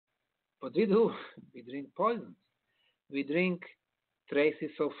What we do, we drink poisons. We drink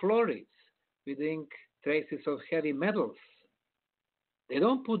traces of fluorides. We drink traces of heavy metals. They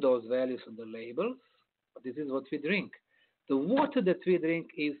don't put those values on the labels, but this is what we drink. The water that we drink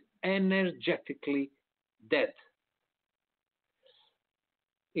is energetically dead.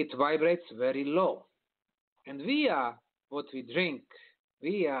 It vibrates very low. And we are what we drink.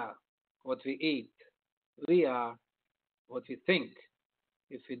 We are what we eat. We are what we think.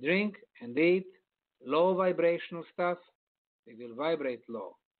 If we drink and eat low vibrational stuff, we will vibrate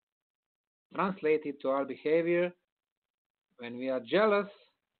low. Translate it to our behavior. When we are jealous,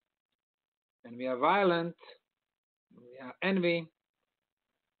 when we are violent, when we are envy,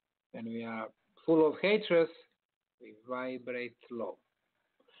 when we are full of hatred, we vibrate low.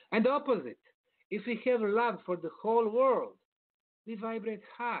 And the opposite. If we have love for the whole world, we vibrate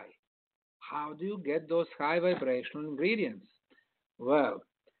high. How do you get those high vibrational ingredients? Well,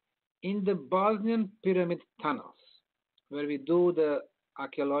 in the Bosnian pyramid tunnels, where we do the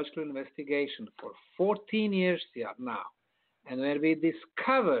archaeological investigation for 14 years here now, and where we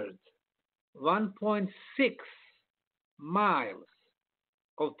discovered 1.6 miles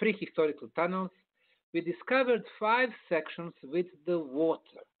of prehistorical tunnels, we discovered 5 sections with the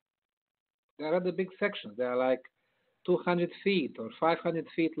water. There are the big sections. They are like 200 feet or 500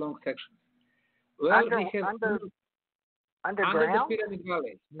 feet long sections. Well, we have underground? Under the Pyramid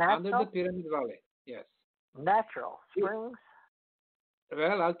Valley. Natural? Under the Pyramid Valley, yes. Natural springs?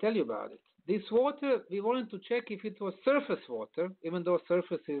 Well, I'll tell you about it. This water, we wanted to check if it was surface water, even though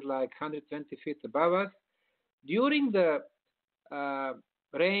surface is like 120 feet above us. During the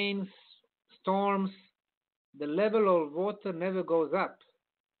rains, storms, the level of water never goes up.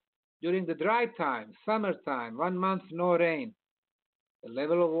 During the dry time, summertime, 1 month no rain, the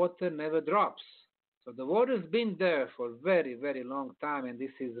level of water never drops. So the water's been there for a very, very long time, and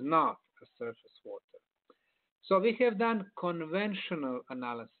this is not a surface water. So we have done conventional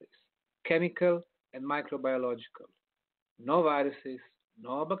analysis, chemical and microbiological. No viruses,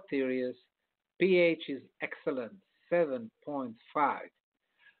 no bacteria. pH is excellent, 7.5.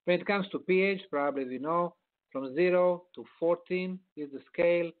 When it comes to pH, probably we know from 0 to 14 is the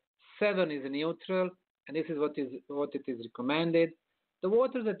scale. 7 is neutral, and this is what it is recommended. The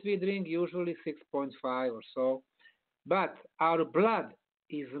water that we drink usually 6.5 or so, but our blood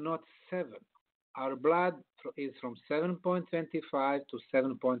is not 7. Our blood is from 7.25 to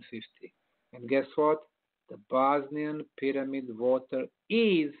 7.50. And guess what? The Bosnian pyramid water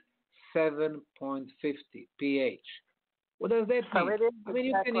is 7.50 pH. What does that mean? I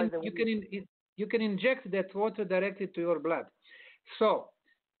mean, you can inject that water directly to your blood. So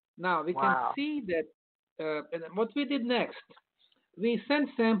now we can see that what we did next. We sent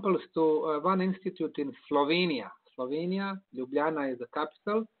samples to one institute in Slovenia. Ljubljana is the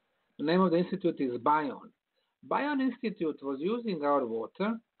capital. The name of the institute is Bion. Bion Institute was using our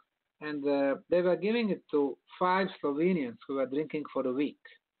water, and they were giving it to 5 Slovenians who were drinking for a week.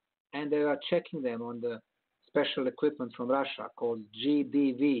 And they were checking them on the special equipment from Russia called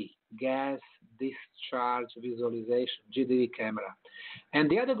GDV, Gas Discharge Visualization, GDV camera. And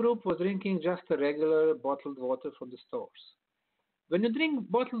the other group was drinking just a regular bottled water from the stores. When you drink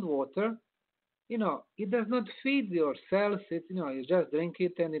bottled water, it does not feed your cells. You just drink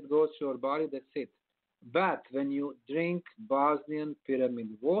it and it goes to your body, that's it. But when you drink Bosnian pyramid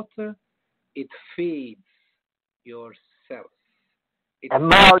water, it feeds your cells. And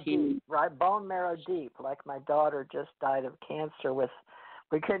marrow deep, right? Bone marrow deep. Like my daughter just died of cancer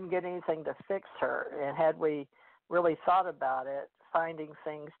we couldn't get anything to fix her. And had we really thought about it, finding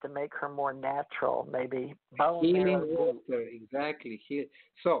things to make her more natural, maybe bone healing marrow water, deep. exactly.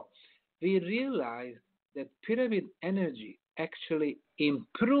 So we realized that pyramid energy actually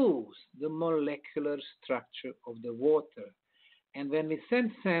improves the molecular structure of the water. And when we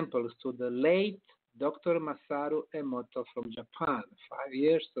sent samples to the late Dr. Masaru Emoto from Japan 5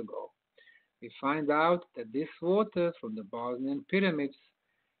 years ago, we find out that this water from the Bosnian pyramids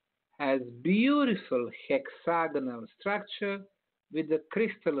has beautiful hexagonal structure with a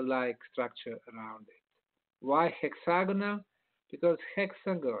crystal-like structure around it. Why hexagonal? Because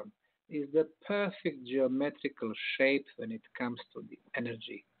hexagon is the perfect geometrical shape when it comes to the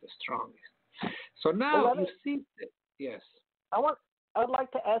energy, the strongest. So now you see that, yes. I'd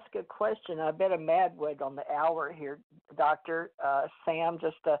like to ask a question. I bet a madwig on the hour here, Dr. Sam,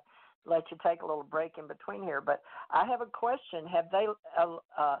 just to let you take a little break in between here. But I have a question. Has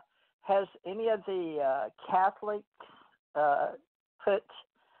any of the Catholics put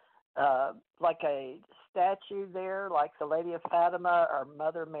like a statue there, like the Lady of Fatima or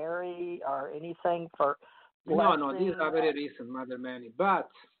Mother Mary or anything for blessing? No, these are very recent, Mother Mary. But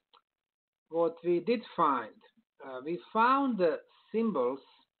what we did find, we found symbols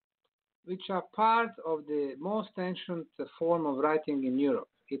which are part of the most ancient form of writing in Europe.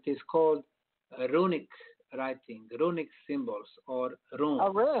 It is called runic writing, runic symbols, or runes.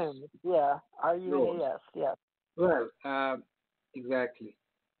 A rune, yeah. Runes. R-U-N-E-S, yes. Well, exactly.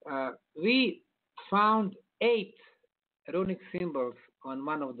 We found 8 runic symbols on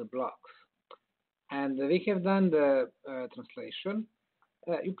one of the blocks, and we have done the translation.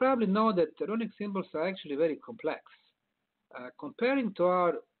 You probably know that the runic symbols are actually very complex. Comparing to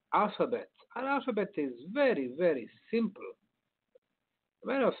our alphabet is very, very simple.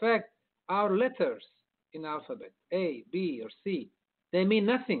 Matter of fact, our letters in alphabet, A, B, or C, they mean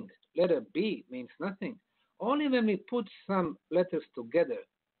nothing. Letter B means nothing. Only when we put some letters together,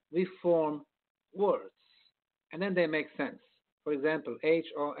 we form words, and then they make sense. For example,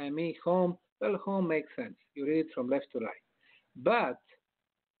 Home, home. Well, home makes sense. You read it from left to right. But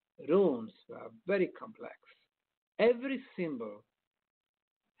runes are very complex. Every symbol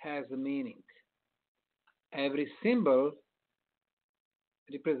has a meaning. Every symbol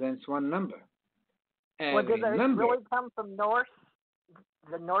represents one number. Well, do Every they number. really come from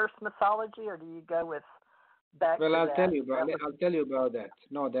the Norse mythology, or do you go with back Well, to I'll that? tell you about that.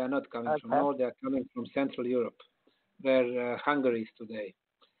 No, they are not coming from Okay. North. They are coming from Central Europe, where Hungary is today.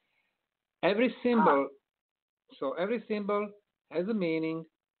 Every symbol. So every symbol has a meaning.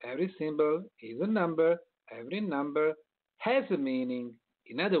 Every symbol is a number. Every number has a meaning.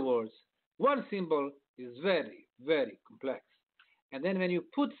 In other words, one symbol is very, very complex. And then when you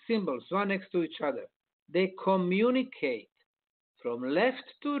put symbols one next to each other, they communicate from left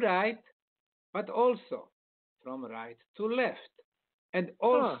to right, but also from right to left. And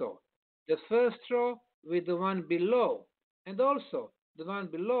also the first row with the one below, and also the one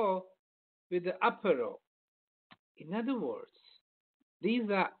below with the upper row. In other words, these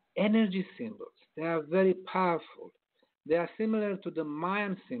are energy symbols. They are very powerful. They are similar to the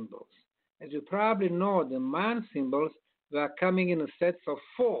Mayan symbols. As you probably know, the Mayan symbols were coming in a sets of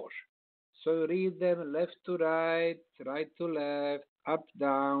 4. So you read them left to right, right to left, up,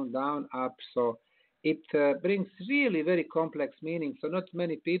 down, up. So it brings really very complex meaning. So not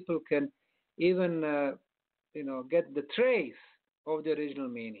many people can even, get the trace of the original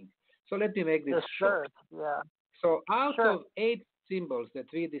meaning. So let me make this short. Yeah. So out of 8 symbols that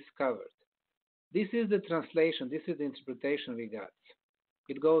we discovered, this is the translation, this is the interpretation we got.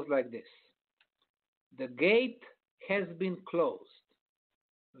 It goes like this. The gate has been closed.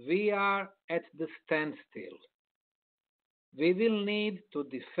 We are at the standstill. We will need to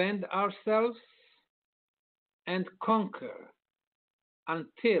defend ourselves and conquer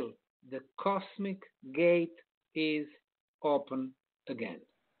until the cosmic gate is open again.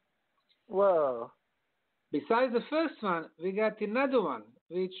 Whoa. Besides the first one, we got another one,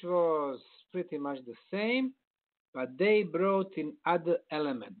 which was pretty much the same, but they brought in other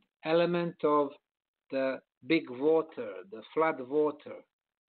element of the big water, the flood water.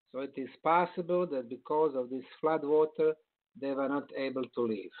 So it is possible that because of this flood water, they were not able to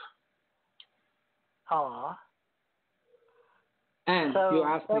leave. And so you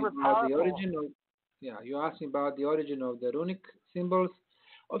asked me about the powerful. origin of, you asked me about the origin of the runic symbols.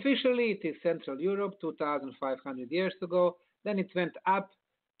 Officially, it is Central Europe, 2,500 years ago. Then it went up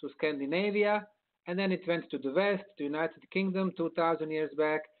to Scandinavia, and then it went to the West, to United Kingdom, 2,000 years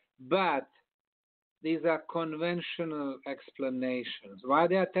back. But these are conventional explanations. Why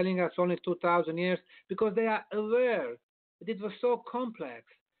they are telling us only 2,000 years? Because they are aware that it was so complex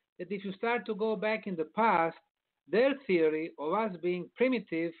that if you start to go back in the past, their theory of us being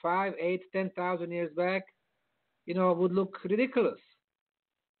primitive 5, 8, 10,000 years back, would look ridiculous.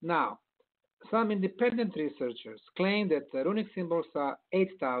 Now, some independent researchers claim that the runic symbols are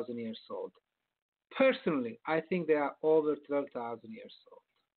 8,000 years old. Personally, I think they are over 12,000 years old.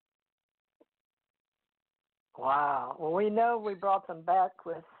 Wow. Well, we know we brought them back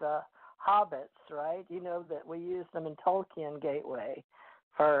with hobbits, right? You know that we used them in Tolkien Gateway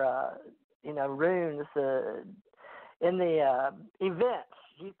for, runes in the events.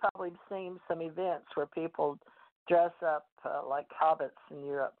 You've probably seen some events where people dress up like hobbits in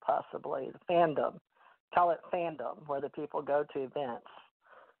Europe, possibly. The fandom. Call it fandom, where the people go to events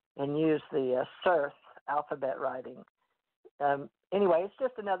and use the Surf alphabet writing. Anyway, it's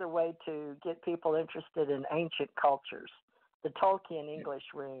just another way to get people interested in ancient cultures, the Tolkien English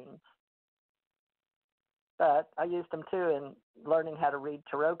runes. But I used them too in learning how to read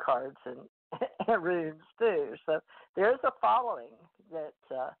tarot cards and runes too. So there's a following that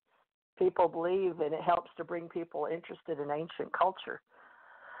people believe, and it helps to bring people interested in ancient culture.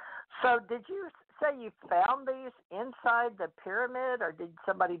 So, did you say you found these inside the pyramid, or did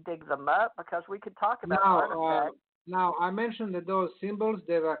somebody dig them up? Because we could talk about artifacts. Now, I mentioned that those symbols,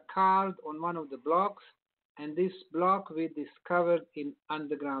 they were carved on one of the blocks, and this block we discovered in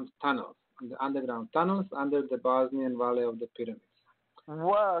underground tunnels, in the underground tunnels under the Bosnian Valley of the Pyramids.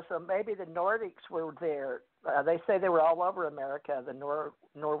 Whoa, so maybe the Nordics were there. They say they were all over America, the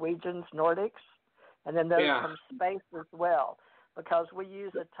Norwegians, Nordics, and then those from space as well, because we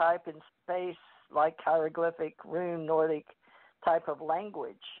use a type in space like hieroglyphic, rune, Nordic type of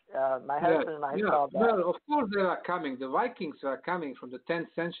language. My husband and I saw that. Well, of course they are coming. The Vikings were coming from the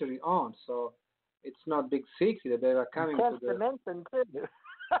 10th century on, so it's not big secret that they were coming to the... 10th dimension, too.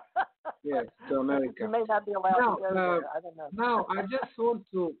 Yes, to America. You may not be allowed to go there. I don't know. Now, I just want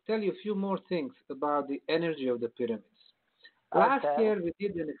to tell you a few more things about the energy of the pyramids. Last year, we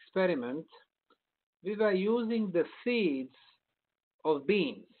did an experiment. We were using the seeds of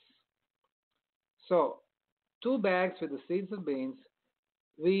beans. So, 2 bags with the seeds of beans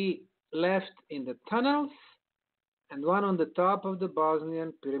we left in the tunnels and one on the top of the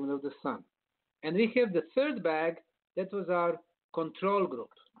Bosnian Pyramid of the Sun. And we have the 3rd bag, that was our control group,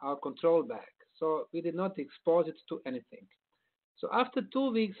 our control bag. So we did not expose it to anything. So after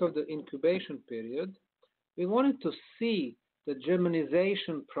 2 weeks of the incubation period, we wanted to see the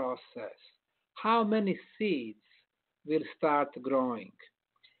germinization process, how many seeds will start growing.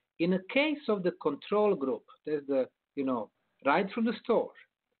 In a case of the control group, there's the, right from the store,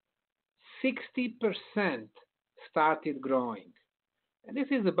 60% started growing. And this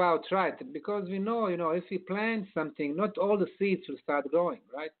is about right, because we know, if we plant something, not all the seeds will start growing,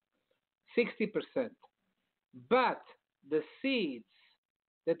 right? 60%. But the seeds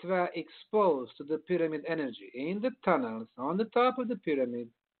that were exposed to the pyramid energy in the tunnels on the top of the pyramid,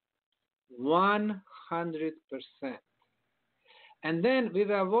 100%. And then we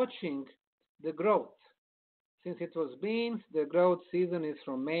were watching the growth. Since it was beans, the growth season is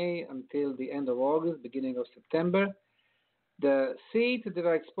from May until the end of August, beginning of September. The seeds that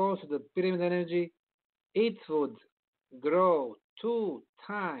were exposed to the pyramid energy, it would grow 2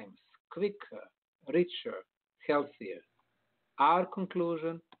 times quicker, richer, healthier. Our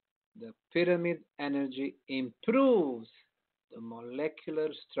conclusion, the pyramid energy improves the molecular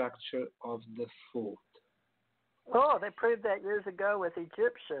structure of the food. Oh, they proved that years ago with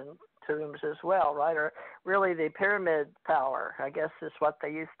Egyptian tombs as well, right? Or really the pyramid power, I guess, is what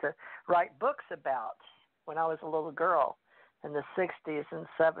they used to write books about when I was a little girl in the 60s and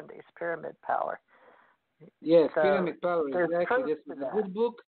 70s, pyramid power. Yes, so pyramid power, exactly. This is a good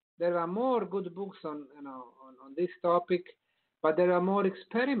book. There are more good books on this topic, but there are more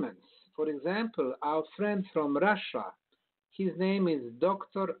experiments. For example, our friend from Russia, his name is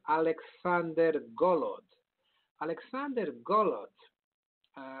Dr. Alexander Golod. Alexander Golod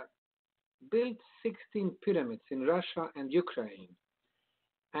built 16 pyramids in Russia and Ukraine.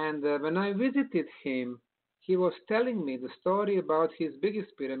 And when I visited him, he was telling me the story about his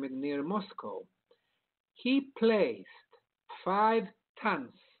biggest pyramid near Moscow. He placed 5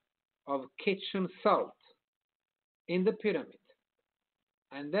 tons of kitchen salt in the pyramid.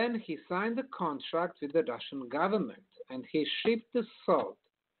 And then he signed a contract with the Russian government, and he shipped the salt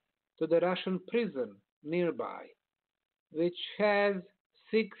to the Russian prison nearby, which has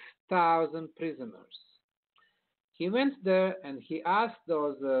 6,000 prisoners. He went there and he asked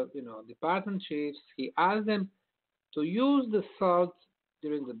those, department chiefs, he asked them to use the salt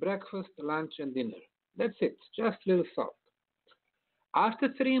during the breakfast, lunch, and dinner. That's it, just little salt. After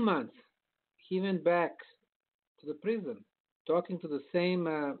 3 months, he went back to the prison, talking to the same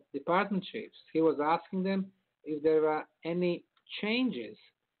department chiefs. He was asking them if there were any changes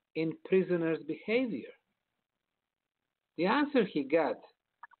in prisoners' behavior. The answer he got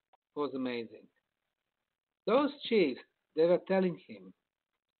was amazing. Those chiefs, they were telling him,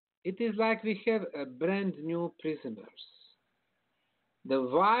 it is like we have a brand new prisoners. The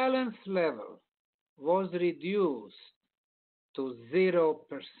violence level was reduced to 0%.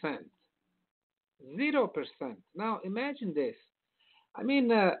 0%. Now imagine this. I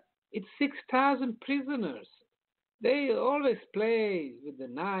mean, it's 6,000 prisoners. They always play with the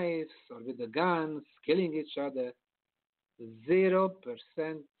knives or with the guns, killing each other. 0%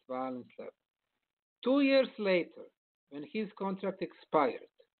 violence level. 2 years later, when his contract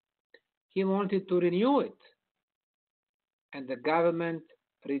expired, he wanted to renew it, and the government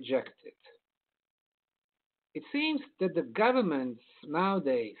rejected. It seems that the governments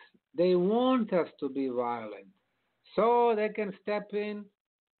nowadays, they want us to be violent, so they can step in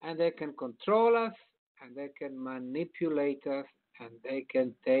and they can control us and they can manipulate us and they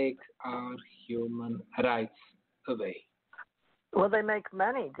can take our human rights away. Well, they make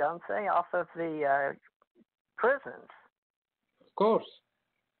money, don't they, off of the prisons? Of course.